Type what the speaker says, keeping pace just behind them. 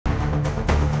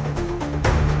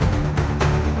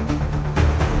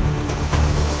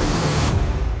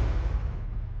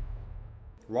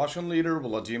Russian leader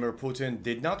Vladimir Putin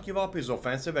did not give up his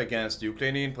offensive against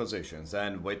Ukrainian positions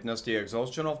and witnessed the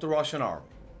exhaustion of the Russian army.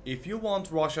 If you want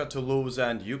Russia to lose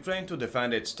and Ukraine to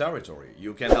defend its territory,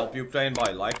 you can help Ukraine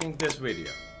by liking this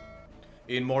video.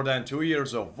 In more than 2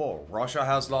 years of war, Russia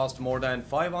has lost more than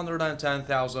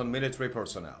 510,000 military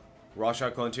personnel. Russia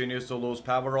continues to lose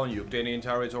power on Ukrainian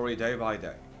territory day by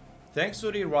day. Thanks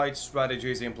to the right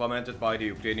strategies implemented by the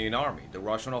Ukrainian army, the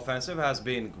Russian offensive has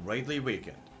been greatly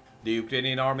weakened. The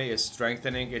Ukrainian army is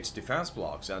strengthening its defense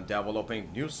blocks and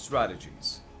developing new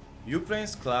strategies.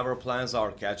 Ukraine's clever plans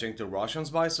are catching the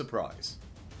Russians by surprise.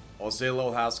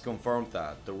 Ozillo has confirmed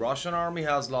that the Russian army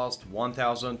has lost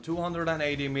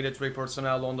 1,280 military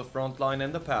personnel on the front line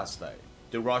in the past day.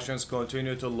 The Russians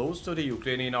continue to lose to the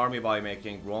Ukrainian army by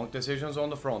making wrong decisions on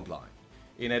the front line.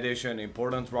 In addition,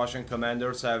 important Russian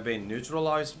commanders have been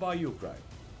neutralized by Ukraine.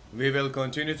 We will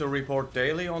continue to report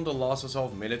daily on the losses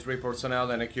of military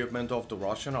personnel and equipment of the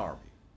Russian army.